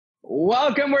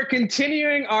Welcome. We're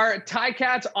continuing our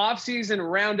Ticats offseason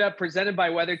roundup presented by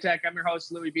WeatherTech. I'm your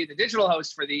host, Louie B, the digital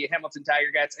host for the Hamilton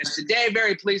Ticats. And today,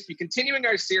 very pleased to be continuing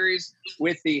our series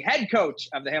with the head coach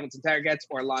of the Hamilton Ticats,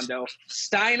 Orlondo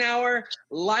Steinauer,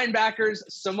 linebackers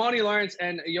Simoni Lawrence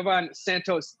and Jovan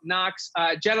Santos-Knox.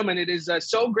 Gentlemen, it is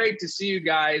so great to see you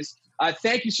guys.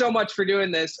 Thank you so much for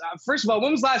doing this. First of all,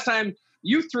 when was the last time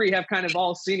you three have kind of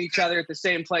all seen each other at the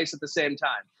same place at the same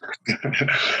time?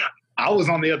 I was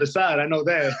on the other side. I know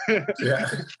that. Yeah.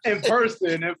 in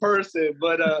person.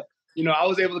 But, I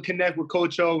was able to connect with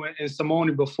Coach O and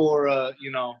Simoni before,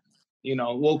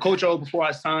 Coach O before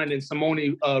I signed and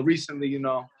Simoni recently,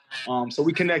 so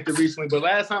we connected recently. But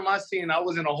last time I seen, I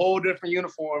was in a whole different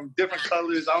uniform, different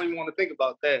colors. I don't even want to think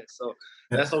about that. So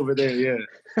that's over there, yeah.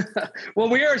 Well,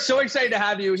 we are so excited to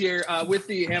have you here with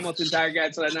the Hamilton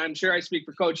Ticats, and I'm sure I speak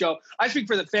for Coach O. I speak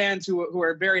for the fans who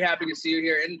are very happy to see you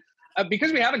here. And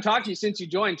because we haven't talked to you since you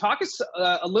joined, talk us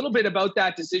a little bit about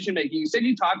that decision-making. You said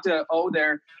you talked to O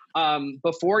there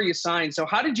before you signed. So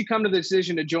how did you come to the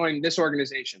decision to join this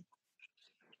organization?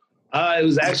 It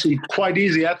was actually quite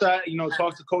easy. After I,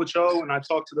 talked to Coach O and I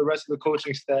talked to the rest of the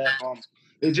coaching staff,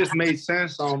 it just made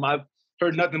sense. I've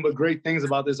heard nothing but great things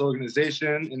about this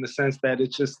organization in the sense that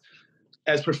it's just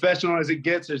as professional as it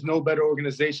gets. There's no better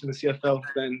organization in the CFL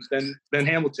than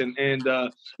Hamilton. And,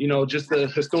 just the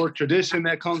historic tradition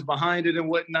that comes behind it and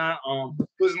whatnot, it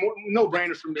was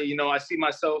no-brainer for me. I see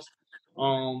myself,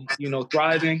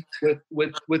 thriving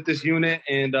with this unit,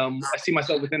 and I see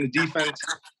myself within the defense.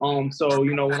 So,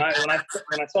 when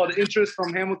I saw the interest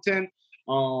from Hamilton,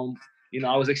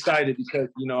 I was excited because,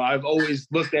 I've always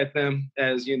looked at them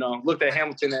as, looked at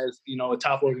Hamilton as, a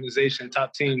top organization,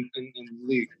 top team in the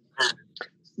league.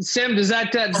 Sim, does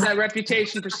that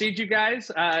reputation precede you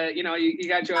guys? You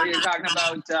got you out here talking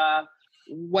about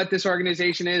what this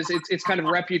organization is. It's kind of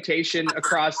reputation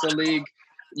across the league.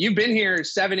 You've been here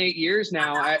 7-8 years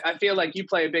now. I feel like you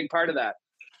play a big part of that.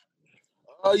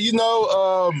 I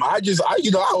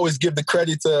always give the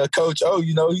credit to Coach O.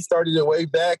 He started it way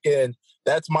back, and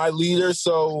that's my leader.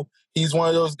 So he's one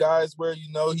of those guys where, he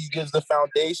gives the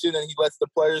foundation and he lets the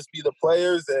players be the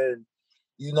players. And,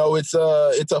 it's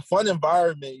a fun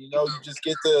environment. You just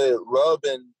get to rub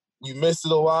and you miss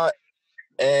it a lot.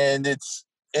 And it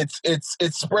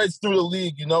spreads through the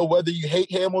league, whether you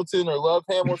hate Hamilton or love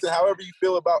Hamilton, however you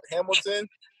feel about Hamilton,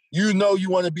 you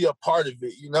want to be a part of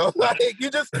it, Like,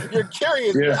 you're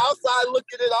curious. Yeah. You're outside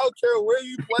looking at it. I don't care where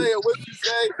you play or what you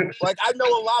say. Like, I know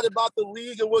a lot about the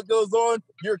league and what goes on.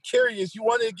 You're curious. You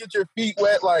want to get your feet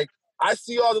wet. Like, I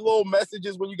see all the little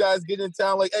messages when you guys get in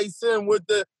town, like, hey, Sim,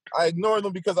 I ignore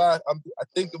them because I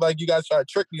think, like, you guys try to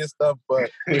trick me and stuff, but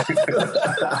I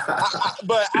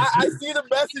see the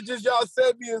messages y'all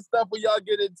send me and stuff when y'all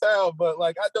get in town, but,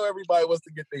 like, I know everybody wants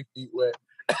to get their feet wet.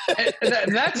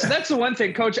 That's the one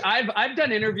thing, Coach. I've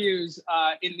done interviews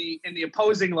in the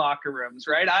opposing locker rooms,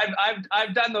 right?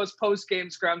 I've done those post game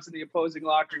scrums in the opposing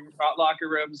locker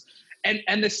rooms,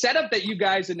 and the setup that you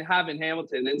guys have in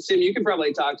Hamilton, and Sim, you can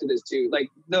probably talk to this too. Like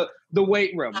the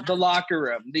weight room, the locker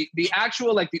room, the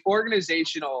actual like the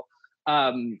organizational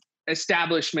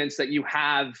establishments that you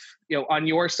have, on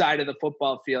your side of the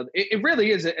football field. It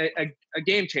really is a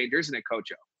game changer, isn't it,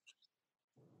 Coach O?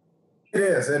 It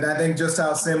is, and I think just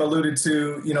how Sim alluded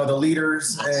to, the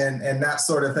leaders and that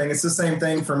sort of thing, it's the same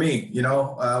thing for me.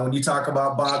 When you talk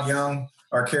about Bob Young,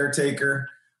 our caretaker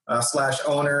 /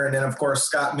 owner, and then, of course,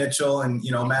 Scott Mitchell and,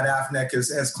 Matt Afneck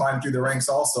has climbed through the ranks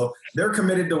also. They're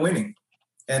committed to winning,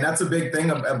 and that's a big thing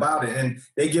about it. And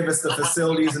they give us the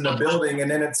facilities and the building, and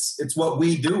then it's what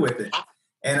we do with it.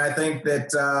 And I think that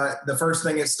the first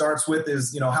thing it starts with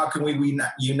is, how can we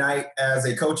unite as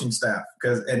a coaching staff,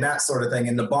 and that sort of thing,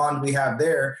 and the bond we have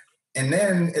there. And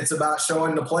then it's about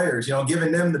showing the players,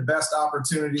 giving them the best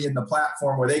opportunity in the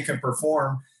platform where they can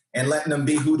perform and letting them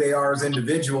be who they are as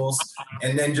individuals.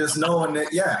 And then just knowing that,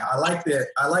 I like that.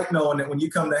 I like knowing that when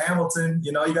you come to Hamilton,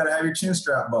 you got to have your chin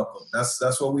strap buckled.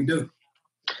 That's what we do.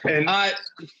 And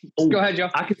go ahead, Joe.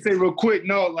 I can say real quick,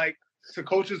 to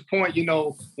Coach's point,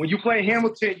 when you play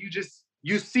Hamilton,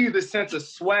 you see the sense of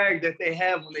swag that they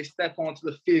have when they step onto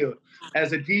the field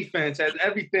as a defense, as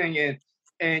everything, and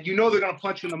they're going to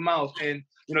punch you in the mouth. And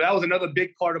that was another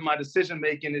big part of my decision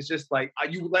making. Is just like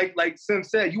like Sim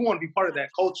said, you want to be part of that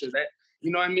culture. That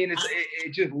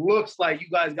it just looks like you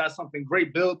guys got something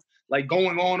great built, like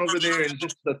going on over there, and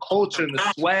just the culture and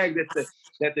the swag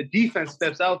that the defense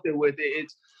steps out there with.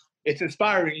 It's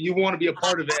inspiring. You want to be a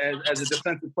part of it as a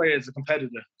defensive player, as a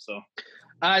competitor. So,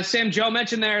 Sam, Joe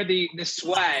mentioned there the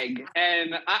swag,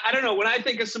 and I don't know. When I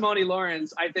think of Simoni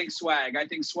Lawrence, I think swag. I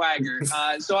think swagger.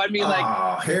 So I mean,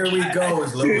 here we go,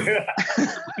 Louie.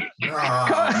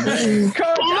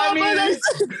 Coach, I mean,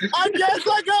 I guess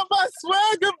I got my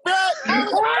swagger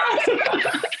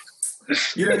back.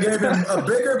 You done gave him a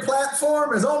bigger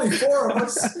platform? There's only 4 of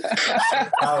us.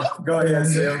 Go ahead,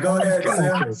 Sim. Go ahead,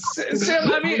 Sim.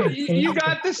 Sim, I mean, you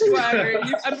got the swagger,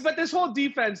 but this whole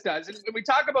defense does. And we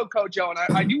talk about Coach O, and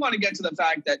I do want to get to the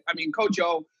fact that, I mean, Coach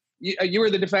O, you were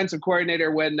the defensive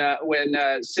coordinator when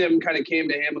Sim kind of came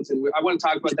to Hamilton. I want to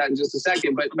talk about that in just a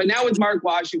second. But now with Mark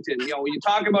Washington, you know, when you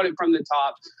talk about it from the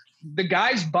top, the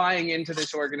guys buying into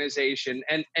this organization,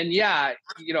 and yeah,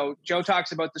 you know, Joe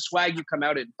talks about the swag you come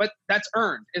out in, but that's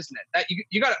earned, isn't it? That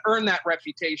you got to earn that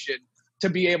reputation to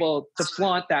be able to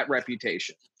flaunt that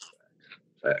reputation.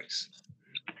 Thanks.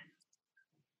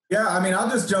 Yeah, I mean,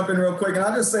 I'll just jump in real quick, and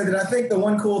I'll just say that I think the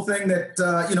one cool thing that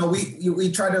you know,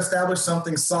 we tried to establish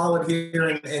something solid here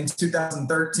in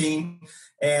 2013,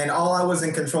 and all I was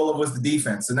in control of was the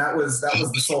defense, and that was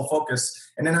the sole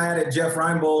focus. And then I added Jeff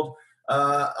Reinbold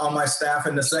on my staff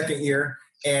in the second year,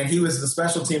 and he was the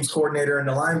special teams coordinator and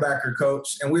the linebacker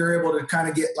coach, and we were able to kind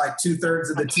of get like 2/3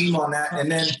 of the team on that. And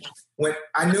then when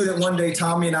I knew that one day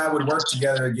Tommy and I would work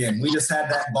together again, we just had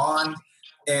that bond,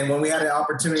 and when we had an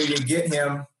opportunity to get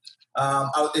him,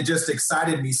 it just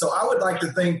excited me. So I would like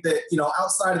to think that, you know,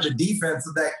 outside of the defense,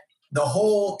 that the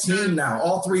whole team now,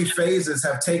 all 3 phases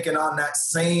have taken on that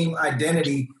same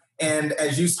identity. And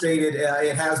as you stated,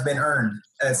 it has been earned.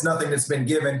 It's nothing that's been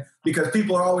given, because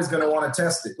people are always going to want to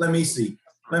test it. Let me see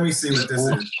what this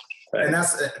is. And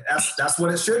that's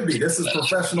what it should be. This is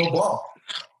professional ball.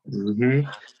 Mm-hmm.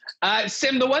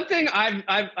 Sim, the one thing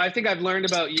I think I've learned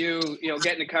about you, you know,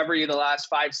 getting to cover you the last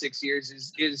 5-6 years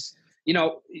is you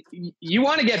know, you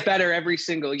want to get better every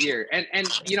single year. And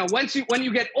you know, when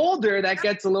you get older, that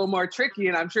gets a little more tricky.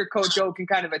 And I'm sure Coach O can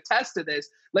kind of attest to this.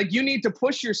 Like, you need to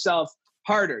push yourself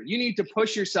harder. You need to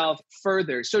push yourself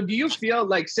further. So do you feel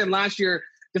like, Sim, last year,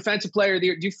 Defensive Player of the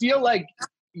Year, do you feel like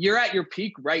you're at your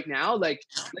peak right now? Like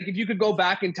if you could go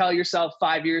back and tell yourself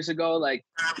 5 years ago, like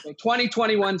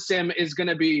 2021 Sim is going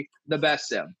to be the best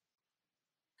Sim?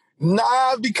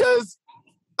 Nah, because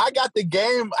I got the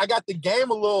game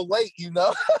a little late, you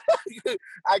know.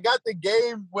 I got the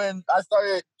game when I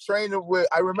started training with.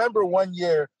 I remember one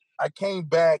year I came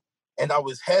back and I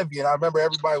was heavy, and I remember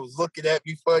everybody was looking at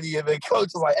me funny, and the coach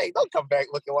was like, "Hey, don't come back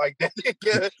looking like that."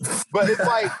 But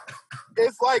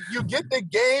it's like you get the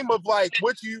game of like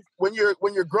when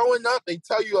you're growing up, they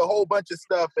tell you a whole bunch of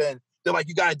stuff, and they're like,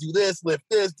 you gotta do this, lift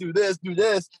this, do this,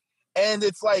 and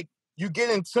it's like you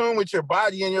get in tune with your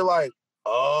body, and you're like,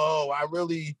 oh, I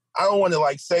don't want to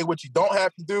like say what you don't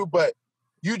have to do, but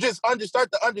you just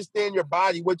start to understand your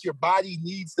body, what your body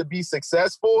needs to be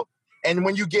successful. And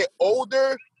when you get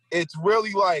older, it's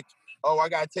really like, oh, I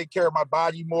got to take care of my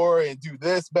body more and do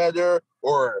this better,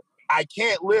 or I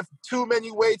can't lift too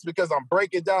many weights because I'm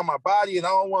breaking down my body, and I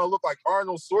don't want to look like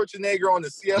Arnold Schwarzenegger on the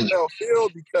CFL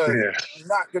field because you're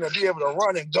not going to be able to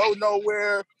run and go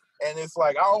nowhere. And it's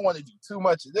like, I don't want to do too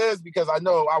much of this because I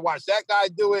know I watch that guy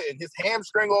do it and his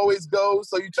hamstring always goes.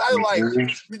 So you try to like,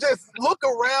 you just look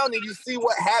around and you see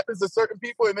what happens to certain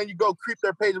people, and then you go creep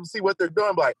their page and see what they're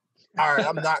doing. Like, all right,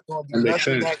 I'm not going to do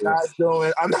nothing that guy's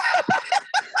doing. I'm not.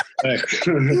 And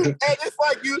it's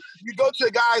like you go to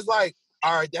the guys like,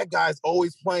 all right, that guy's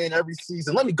always playing every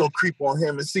season. Let me go creep on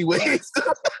him and see what he's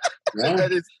doing.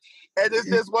 And it's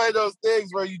just one of those things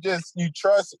where you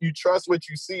trust what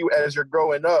you see as you're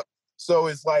growing up. So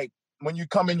it's like when you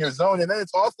come in your zone, and then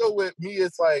it's also with me,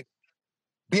 it's like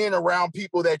being around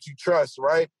people that you trust,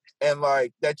 right? And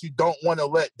like that you don't want to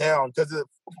let down, because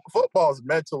football is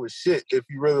mental as shit if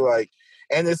you really like.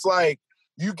 And it's like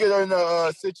you get in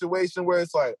a situation where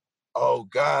it's like, oh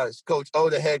gosh, Coach O,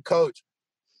 the head coach.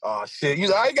 Oh shit, you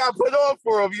know, I got put on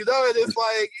for him, you know, and it's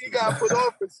like you got put on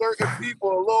for certain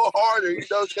people a little harder, you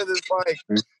know, because it's like,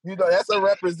 you know, that's a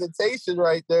representation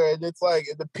right there, and it's like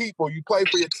the people you play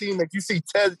for your teammates. You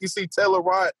see Taylor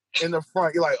Watt in the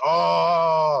front, you're like,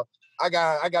 oh, I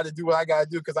got to do what I got to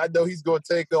do because I know he's going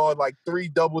to take on like 3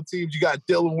 double teams. You got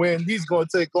Dylan Wynn, he's going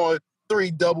to take on 3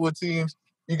 double teams.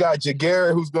 You got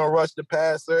Jaguar who's going to rush the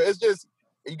passer. It's just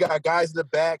you got guys in the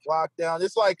back locked down.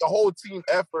 It's like a whole team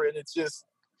effort, and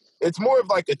it's more of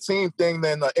like a team thing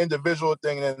than an individual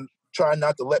thing, and trying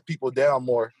not to let people down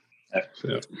more.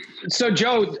 So,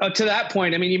 Joe, to that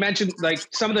point, I mean, you mentioned like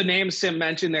some of the names Sim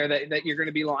mentioned there that you're going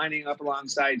to be lining up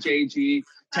alongside JG,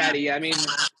 Teddy. I mean,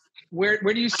 where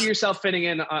do you see yourself fitting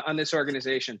in on this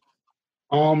organization?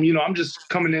 I'm just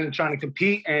coming in and trying to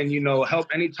compete and, help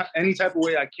any type of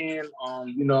way I can.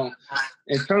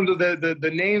 In terms of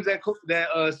the names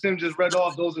that Sim just read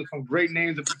off, those are some great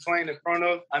names to be playing in front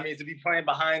of. I mean, to be playing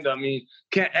behind. I mean,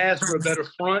 can't ask for a better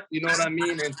front, you know what I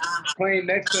mean? And playing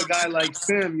next to a guy like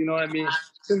Sim, you know what I mean?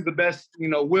 Sim's the best,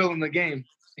 will in the game,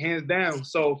 hands down.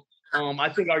 So I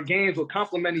think our games will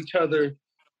complement each other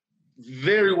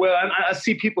very well. I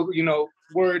see people,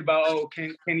 worried about,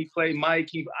 can he play Mike?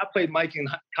 I played Mike in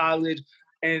college,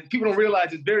 and people don't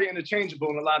realize it's very interchangeable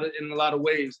in a lot of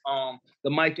ways. The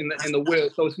Mike and the Will,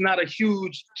 so it's not a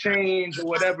huge change or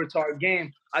whatever to our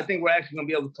game. I think we're actually going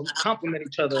to be able to complement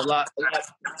each other a lot,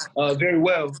 very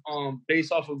well,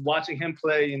 based off of watching him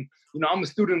play. And I'm a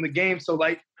student of the game, so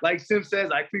like Sim says,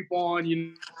 I creep on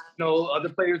other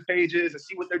players' pages and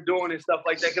see what they're doing and stuff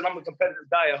like that because I'm a competitive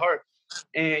guy at heart.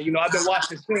 And, I've been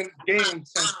watching Sim's game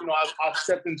since, I've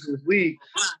stepped into this league.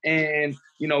 And,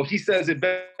 he says it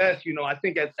best, I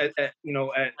think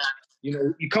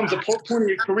you come to a point in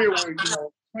your career where,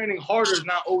 training harder is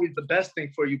not always the best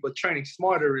thing for you, but training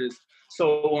smarter is.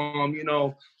 So,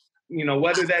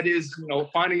 whether that is,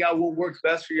 finding out what works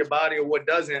best for your body or what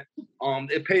doesn't,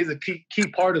 it plays a key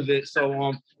part of it. So,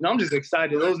 I'm just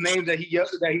excited. Those names that he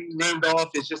named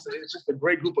off, it's just a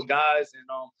great group of guys. And,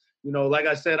 like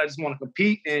I said, I just want to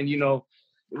compete. And,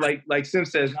 like Sim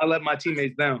says, I let my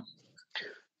teammates down.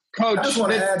 Coach, I just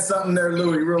want to add something there,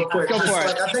 Louie, real quick. Go for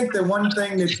it. I think the one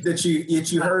thing that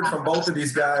you heard from both of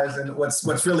these guys, and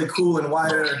what's really cool and why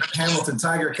they're Hamilton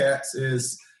Tiger Cats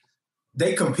is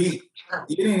they compete.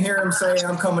 You didn't hear him say,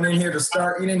 I'm coming in here to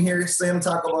start. You didn't hear Sam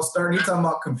talk about starting. He's talking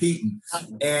about competing.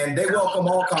 And they welcome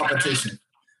all competition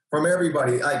from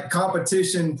everybody. Like,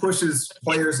 competition pushes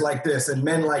players like this and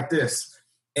men like this.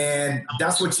 And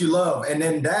that's what you love. And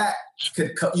then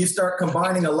you start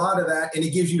combining a lot of that, and it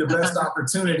gives you the best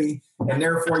opportunity. And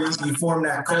therefore, you form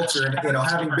that culture. And,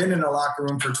 having been in the locker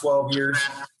room for 12 years,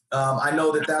 I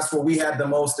know that's where we had the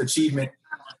most achievement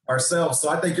ourselves. So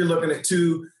I think you're looking at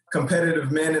two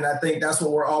competitive men, and I think that's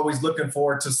what we're always looking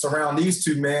for, to surround these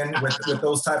two men with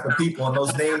those type of people. And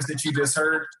those names that you just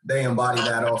heard, they embody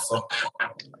that also.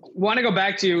 Want to go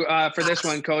back to for this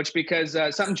one, Coach, because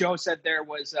something Joe said there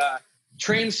was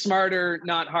train smarter,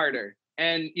 not harder.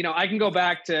 And, I can go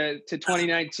back to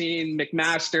 2019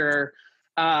 McMaster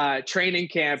training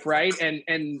camp, right?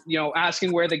 And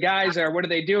asking where the guys are, what are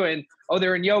they doing? Oh,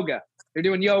 they're in yoga. They're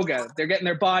doing yoga. They're getting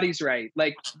their bodies right.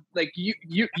 Like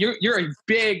you're a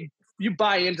big, you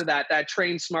buy into that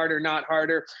train smarter, not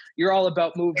harder. You're all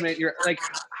about movement. You're like,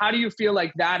 how do you feel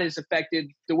like that has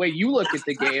affected the way you look at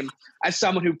the game as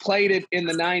someone who played it in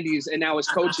the 90s and now is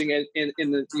coaching it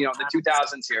in the, the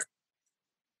 2000s here?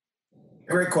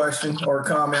 Great question or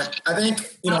comment. I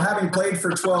think, having played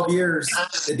for 12 years,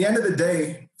 at the end of the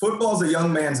day, football is a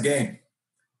young man's game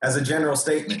as a general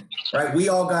statement, right? We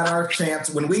all got our chance.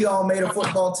 When we all made a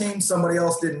football team, somebody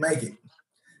else didn't make it.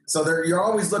 So you're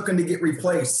always looking to get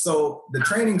replaced. So the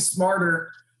training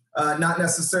smarter, not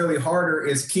necessarily harder,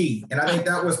 is key. And I think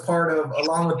that was part of,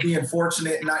 along with being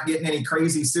fortunate and not getting any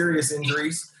crazy serious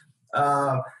injuries,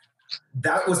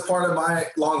 that was part of my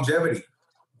longevity.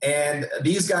 And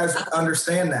these guys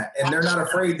understand that, and they're not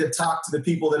afraid to talk to the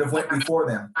people that have went before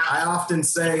them. I often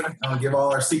say, I don't give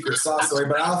all our secret sauce away,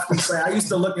 but I often say I used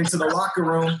to look into the locker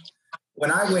room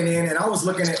when I went in, and I was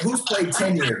looking at who's played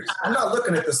 10 years. I'm not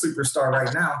looking at the superstar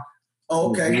right now. Oh,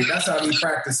 okay, that's how he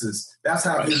practices. That's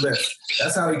how he lifts.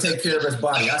 That's how he takes care of his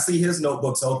body. I see his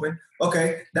notebooks open.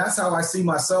 Okay, that's how I see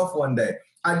myself one day.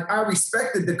 I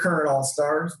respected the current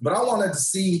All-Stars, but I wanted to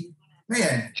see,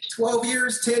 man, 12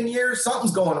 years, 10 years,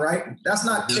 something's going right. That's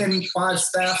not 5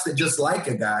 staffs that just like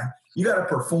a guy. You got to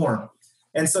perform.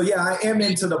 And so, yeah, I am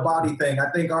into the body thing. I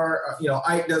think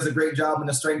Ike does a great job in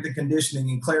the strength and conditioning,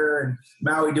 and Claire and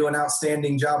Maui do an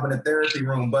outstanding job in the therapy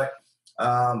room. But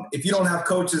if you don't have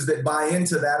coaches that buy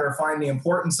into that or find the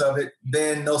importance of it,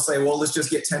 then they'll say, well, let's just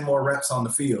get 10 more reps on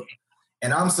the field.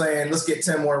 And I'm saying, let's get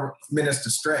 10 more minutes to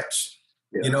stretch,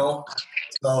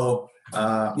 So,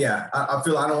 I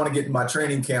feel I don't want to get in my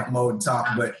training camp mode and talk,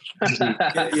 but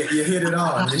you hit it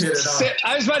on.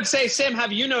 I was about to say, Sam,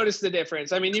 have you noticed the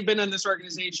difference? I mean, you've been in this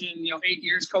organization, 8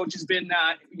 years. Coach has been,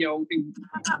 he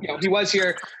was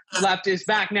here, left, is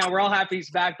back now. We're all happy he's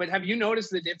back. But have you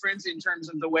noticed the difference in terms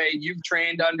of the way you've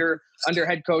trained under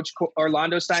head coach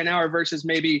Orlondo Steinauer versus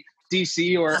maybe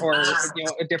DC or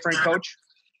a different coach?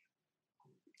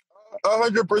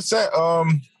 100%.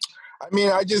 I mean,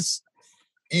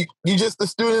 you just a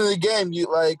student of the game.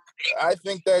 I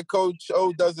think that Coach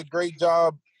O does a great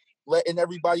job letting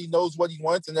everybody knows what he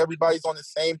wants, and everybody's on the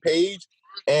same page.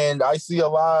 And I see a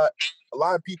lot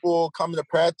of people coming to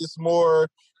practice more,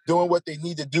 doing what they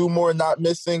need to do more, not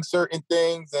missing certain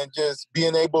things, and just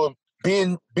being available,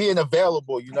 being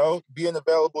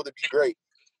available to be great.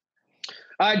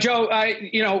 Joe,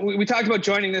 we talked about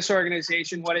joining this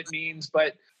organization, what it means,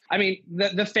 but I mean,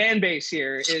 the fan base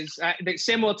here is,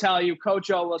 Sim will tell you,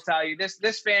 Coach O will tell you,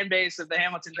 this fan base of the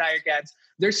Hamilton Ticats,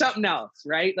 there's something else,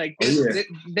 right? Like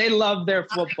they love their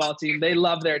football team. They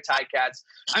love their Ticats.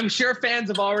 I'm sure fans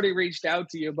have already reached out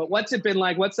to you, but what's it been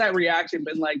like? What's that reaction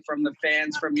been like from the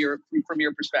fans from your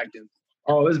perspective?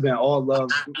 Oh, it's been all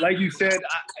love. Like you said,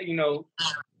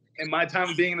 in my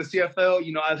time being in the CFL,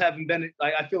 I haven't been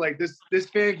like, I feel like this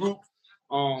fan group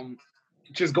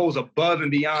just goes above and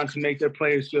beyond to make their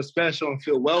players feel special and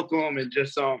feel welcome, and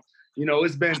just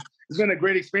it's been a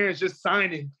great experience just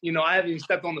signing. I haven't even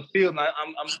stepped on the field, and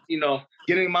I'm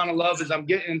getting the amount of love as I'm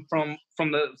getting from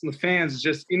the fans is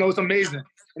just it's amazing,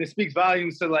 and it speaks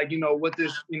volumes to what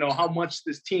this how much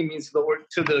this team means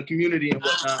to the community and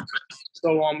whatnot.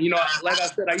 So like I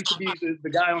said, I used to be the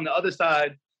guy on the other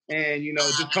side. And,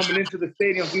 just coming into the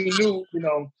stadium, we knew,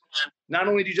 not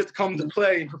only do you just come to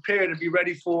play and prepare to be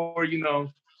ready for,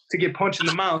 to get punched in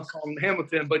the mouth on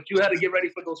Hamilton, but you had to get ready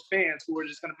for those fans who are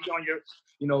just going to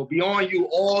be on you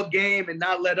all game and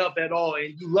not let up at all.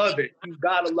 And you love it. You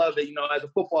got to love it, as a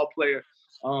football player.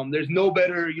 There's no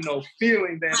better,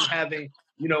 feeling than having,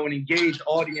 an engaged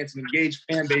audience, an engaged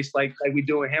fan base like we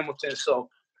do in Hamilton. So,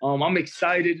 I'm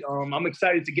excited. I'm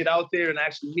excited to get out there and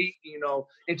actually meet,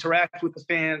 interact with the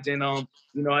fans, and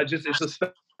it's a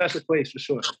special place for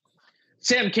sure.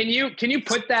 Sim, can you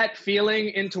put that feeling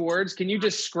into words? Can you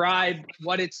describe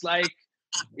what it's like,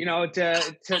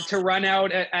 to run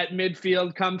out at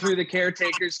midfield, come through the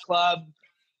Caretakers Club,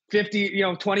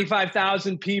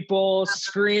 25,000 people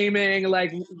screaming?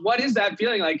 Like, what is that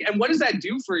feeling like, and what does that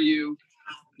do for you?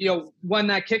 When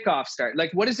that kickoff starts, like,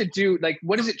 what does it do? Like,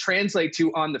 what does it translate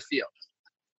to on the field?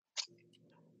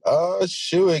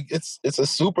 Shoot, it's a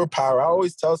superpower.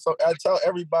 I tell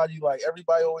everybody,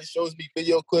 everybody always shows me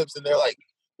video clips, and they're like,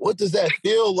 what does that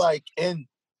feel like? And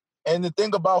the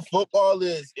thing about football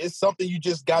is it's something you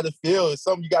just got to feel. It's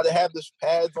something you got to have the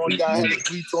pads on, you got to have the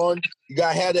cleats on, you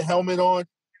got to have the helmet on,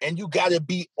 and you got to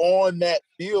be on that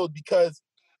field, because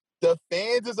the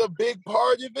fans is a big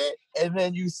part of it. And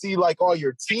then you see all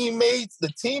your teammates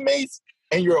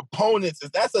and your opponents.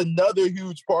 That's another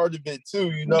huge part of it too.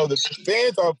 The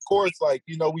fans are, of course,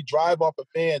 we drive off of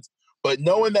fans, but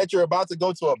knowing that you're about to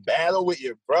go to a battle with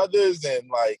your brothers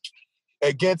and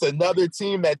against another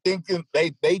team that they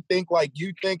think like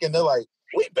you think, and they're like,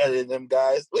 we better than them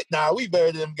guys. We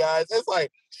better than them guys. It's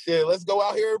like, shit, let's go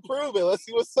out here and prove it. Let's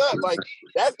see what's up.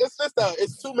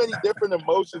 It's too many different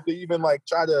emotions to even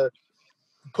try to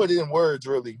put it in words,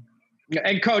 really.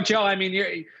 And Coach Joe, I mean,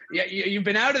 you've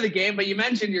been out of the game, but you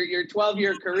mentioned your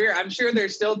 12-year career. I'm sure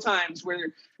there's still times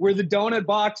where the donut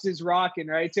box is rocking,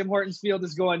 right? Tim Hortons Field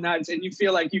is going nuts, and you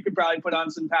feel like you could probably put on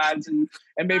some pads and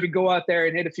maybe go out there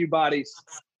and hit a few bodies.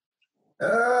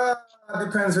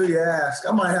 Depends who you ask.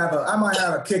 I might have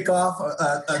a kickoff,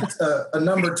 a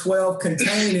number 12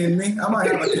 contain in me. I might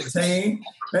have a contain,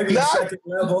 maybe a second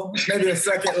level.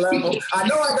 I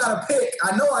know I got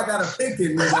a pick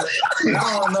in me, but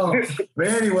I don't know. But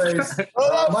anyways,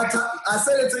 I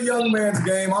said it's a young man's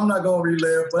game. I'm not going to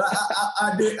relive, but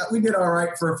we did all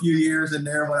right for a few years in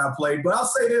there when I played. But I'll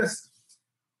say this,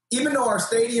 even though our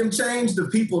stadium changed, the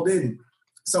people didn't.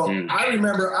 So I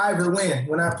remember Ivor Wynn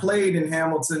when I played in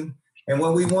Hamilton, and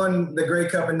when we won the Grey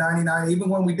Cup in '99, even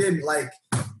when we didn't,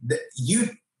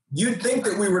 you'd think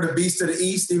that we were the beast of the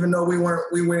East, even though we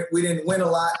didn't win a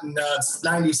lot in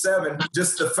 '97.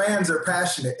 Just the fans are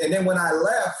passionate. And then when I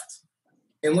left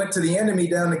and went to the enemy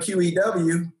down to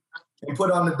QEW and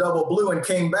put on the double blue and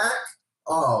came back,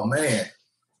 oh man,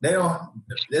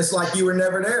 it's like you were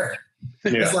never there.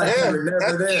 Yeah. It's like you were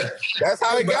never there. That's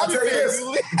how it got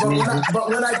me. But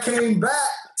when I came back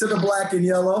to the black and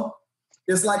yellow,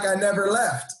 it's like I never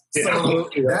left. So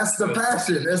that's the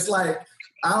passion. It's like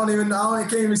I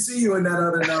can't even see you in that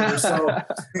other number. So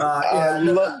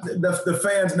the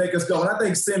fans make us go. And I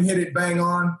think Sim hit it bang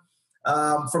on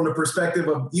from the perspective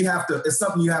of it's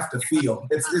something you have to feel.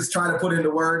 It's trying to put into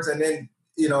words, and then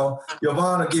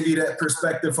Jovan will give you that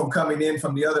perspective from coming in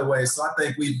from the other way. So I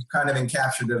think we've kind of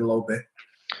encaptured it a little bit.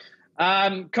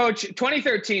 Coach,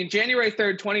 2013, January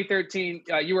 3rd, 2013,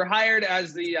 you were hired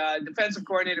as the defensive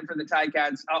coordinator for the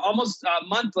Ticats. Almost a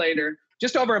month later,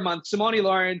 just over a month, Simoni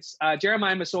Lawrence,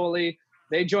 Jeremiah Masoli,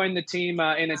 they joined the team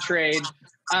in a trade.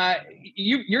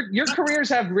 Your careers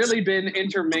have really been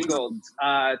intermingled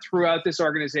throughout this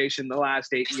organization the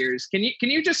last 8 years. Can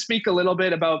you just speak a little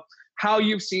bit about how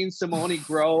you've seen Simoni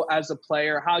grow as a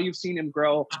player, how you've seen him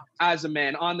grow as a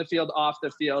man on the field, off the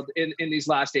field in these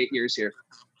last 8 years here.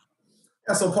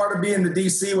 Yeah, so part of being the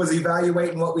DC was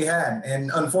evaluating what we had. And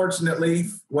unfortunately,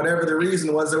 whatever the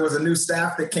reason was, there was a new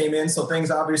staff that came in, so things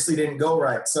obviously didn't go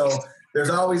right. So there's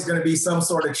always going to be some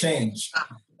sort of change.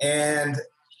 And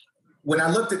when I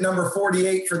looked at number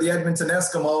 48 for the Edmonton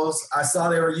Eskimos, I saw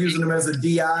they were using him as a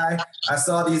DI. I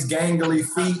saw these gangly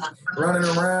feet running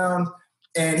around,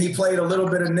 and he played a little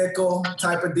bit of nickel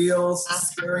type of deals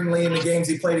sparingly in the games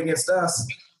he played against us.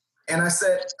 And I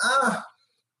said,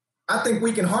 I think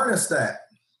we can harness that,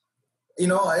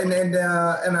 and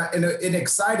it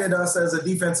excited us as a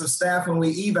defensive staff when we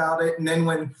eval'd it. And then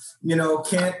when,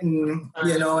 Kent and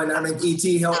I think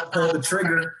ET helped pull the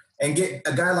trigger and get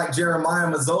a guy like Jeremiah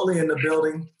Mazzoli in the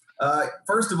building.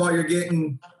 First of all, you're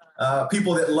getting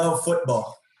people that love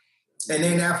football. And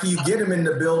then after you get him in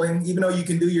the building, even though you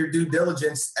can do your due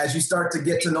diligence, as you start to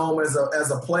get to know him as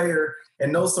a player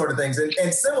and those sort of things. And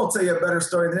Sim will tell you a better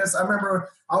story than this. I remember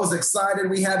I was excited.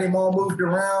 We had him all moved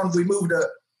around. We moved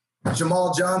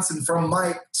Jamal Johnson from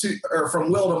Will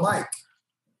to Mike,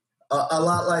 a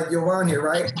lot like Jovan here,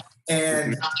 right?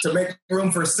 And to make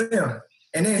room for Sim.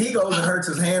 And then he goes and hurts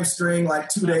his hamstring like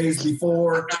 2 days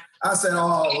before. I said,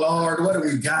 oh, Lord, what do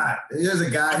we got? Here's a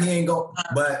guy. He ain't go.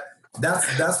 But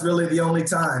that's really the only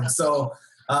time. So,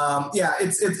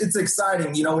 it's exciting,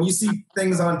 when you see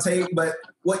things on tape. But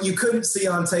what you couldn't see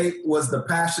on tape was the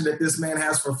passion that this man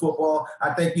has for football.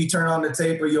 I think you turn on the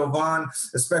tape of Jovan,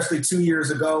 especially 2 years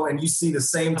ago, and you see the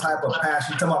same type of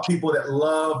passion. You're talking about people that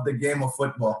love the game of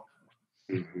football.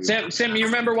 Sim, you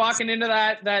remember walking into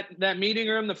that meeting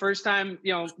room the first time,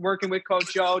 working with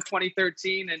Coach O,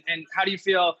 2013, and how do you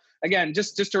feel, again,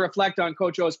 just to reflect on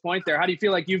Coach O's point there, how do you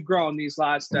feel like you've grown these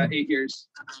last 8 years?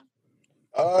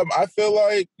 I feel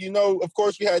like, of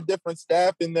course we had different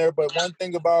staff in there, but one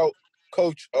thing about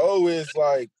Coach O is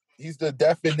like, he's the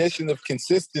definition of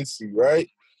consistency, right?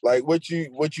 Like what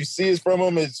you see is from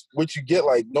him is what you get.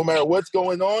 Like no matter what's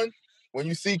going on, when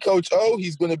you see Coach O,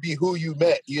 he's going to be who you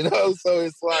met, So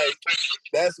it's like,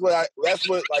 that's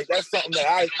something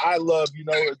that I love,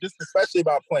 just especially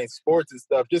about playing sports and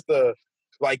stuff. Just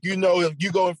if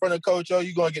you go in front of Coach O,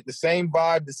 you're going to get the same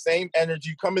vibe, the same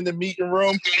energy. Come in the meeting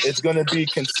room, it's going to be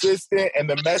consistent, and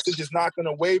the message is not going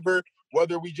to waver.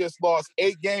 Whether we just lost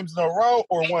 8 games in a row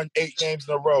or won 8 games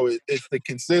in a row, it's the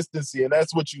consistency, and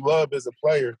that's what you love as a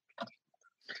player.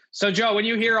 So, Joe, when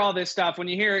you hear all this stuff, when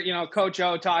you hear, Coach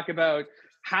O talk about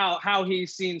how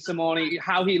he's seen Simoni,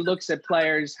 how he looks at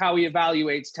players, how he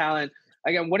evaluates talent,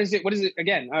 again, what is it?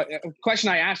 Again, a question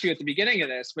I asked you at the beginning of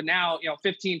this, but now,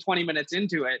 15, 20 minutes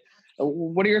into it,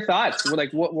 what are your thoughts?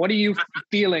 Like, what are you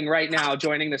feeling right now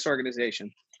joining this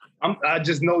organization? I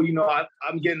just know,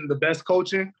 I'm getting the best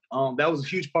coaching. That was a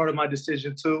huge part of my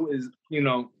decision too, is,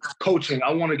 coaching.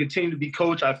 I want to continue to be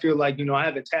coach. I feel like, I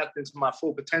haven't tapped into my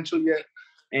full potential yet.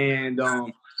 And,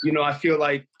 I feel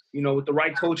like, with the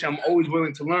right coach, I'm always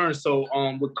willing to learn. So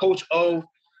with Coach O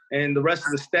and the rest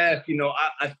of the staff,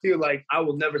 I feel like I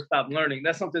will never stop learning.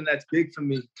 That's something that's big for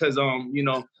me because,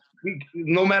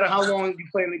 no matter how long you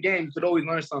play in the game, you could always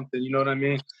learn something, you know what I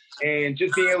mean? And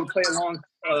just being able to play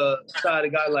alongside a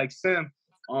guy like Sim,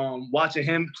 watching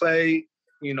him play,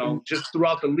 just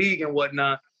throughout the league and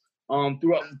whatnot,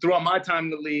 throughout my time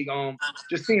in the league,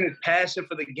 just seeing his passion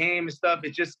for the game and stuff,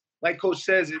 it just, like Coach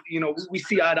says, we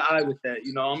see eye to eye with that.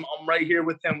 I'm right here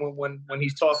with him when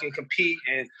he's talking compete.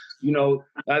 And,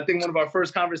 I think one of our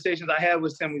first conversations I had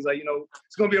with him, he's like,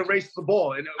 it's going to be a race for the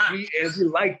ball. And we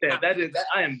like that.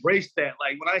 I embrace that.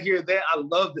 Like when I hear that, I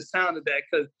love the sound of that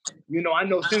because, I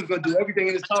know Sim's going to do everything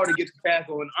in his power to get the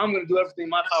tackle and I'm going to do everything in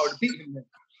my power to beat him.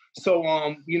 So,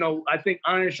 I think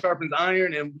iron sharpens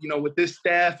iron. And, with this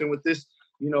staff and with this,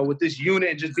 with this unit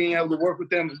and just being able to work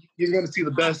with them, you're going to see the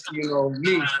best, me,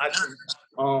 I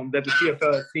think, that the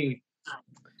CFL has seen.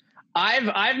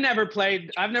 I've never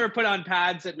put on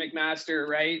pads at McMaster,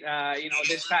 right?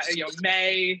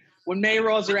 When May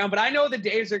rolls around, but I know the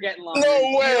days are getting longer.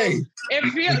 No way.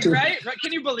 It feels right.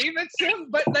 Can you believe it,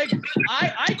 Sim? But like,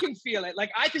 I can feel it.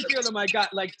 Like I can feel it in my gut.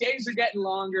 Like days are getting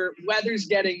longer. Weather's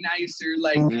getting nicer.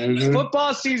 Like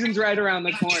football season's right around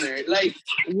the corner. Like,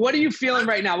 what are you feeling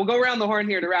right now? We'll go around the horn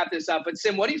here to wrap this up. But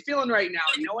Sim, what are you feeling right now?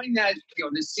 Knowing that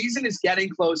this season is getting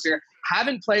closer.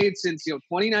 Haven't played since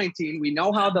 2019. We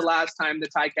know how the last time the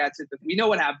Ticats hit we know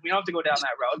what happened. We don't have to go down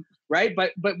that road, right?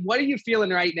 But what are you feeling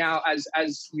right now as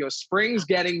spring's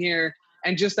getting here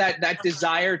and just that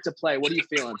desire to play? What are you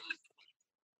feeling?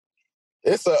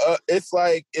 It's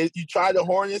like you try to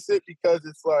harness it because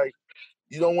it's like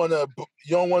you don't want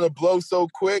to blow so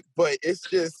quick, but it's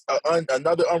just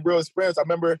another unreal experience. I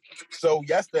remember, so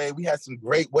yesterday we had some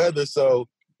great weather, so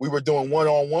we were doing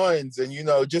one-on-ones, and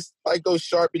just like go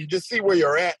sharp and just see where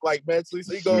you're at, like mentally.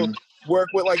 So you go work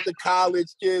with like the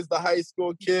college kids, the high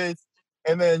school kids,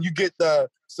 and then you get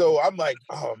so I'm like,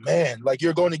 oh man, like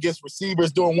you're going against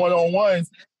receivers doing one-on-ones.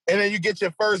 And then you get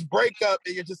your first breakup,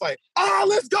 and you're just like,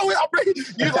 let's go. I'm ready.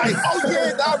 You're like, oh,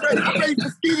 yeah, I'm ready. I'm ready for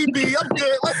Stevie B. I'm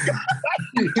good. Let's go.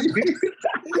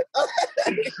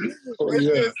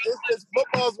 It's just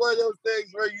football's one of those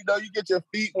things where, you get your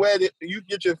feet wet. You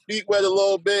get your feet wet a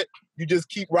little bit. You just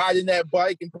keep riding that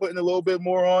bike and putting a little bit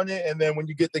more on it. And then when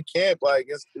you get to camp, like,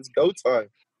 it's go time.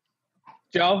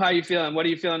 Joe, how you feeling? What are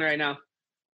you feeling right now?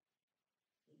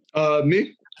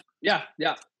 Me? Yeah.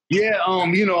 Yeah,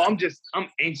 I'm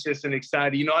anxious and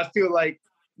excited. I feel like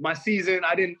my season,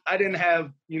 I didn't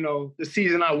have, the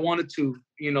season I wanted to,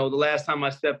 the last time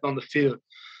I stepped on the field.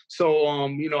 So,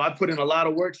 I put in a lot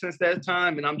of work since that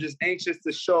time, and I'm just anxious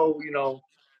to show,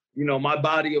 my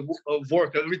body of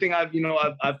work. Everything I've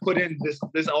put in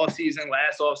this off season,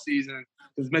 last off season.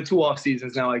 It's been 2 off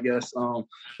seasons now, I guess. 2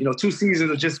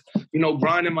 seasons of just,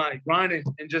 grinding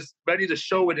and just ready to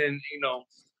show it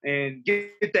and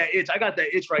get that itch. I got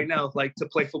that itch right now, like to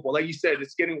play football. Like you said,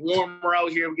 it's getting warmer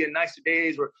out here. We're getting nicer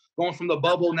days. We're going from the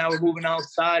bubble. Now we're moving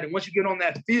outside. And once you get on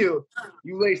that field,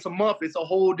 you lace them up. It's a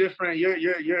whole different,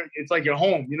 it's like you're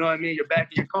home. You know what I mean? You're back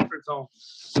in your comfort zone.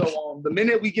 So the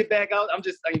minute we get back out, I'm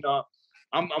just,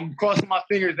 I'm crossing my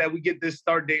fingers that we get this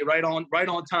start date right on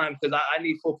time, because I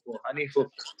need football.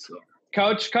 So.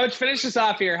 Coach, finish us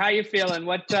off here. How you feeling?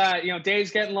 What,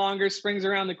 days getting longer, spring's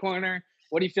around the corner.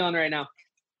 What are you feeling right now?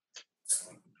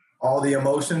 All the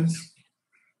emotions,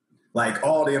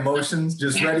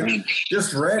 just ready.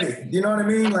 You know what I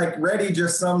mean? Like, ready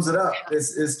just sums it up.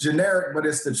 It's generic, but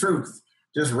it's the truth.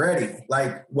 Just ready.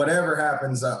 Like, whatever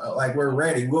happens, like, we're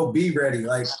ready. We'll be ready.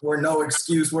 Like, we're no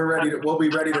excuse. We'll be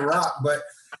ready to rock. But,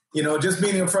 just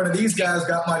being in front of these guys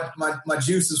got my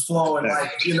juices flowing,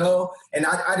 and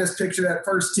I just picture that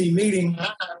first team meeting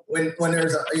when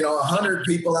there's 100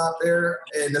 people out there,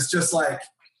 and it's just like,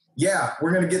 yeah,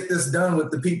 we're going to get this done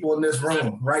with the people in this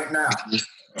room right now.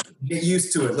 Get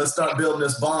used to it. Let's start building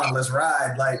this bond. Let's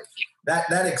ride. Like,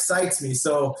 that excites me.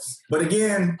 So, but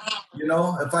again,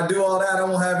 if I do all that, I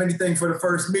won't have anything for the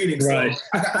first meeting. Right. So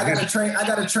I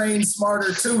got to train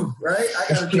smarter too, right?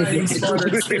 I got to train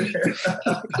smarter too.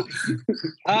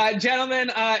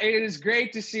 Gentlemen, it is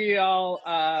great to see y'all.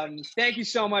 Thank you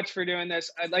so much for doing this.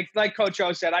 Like Coach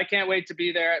O said, I can't wait to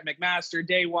be there at McMaster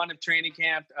day 1 of training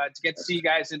camp to get to see you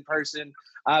guys in person.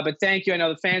 But thank you. I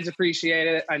know the fans appreciate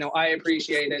it. I know I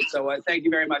appreciate it. So thank you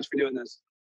very much for doing this.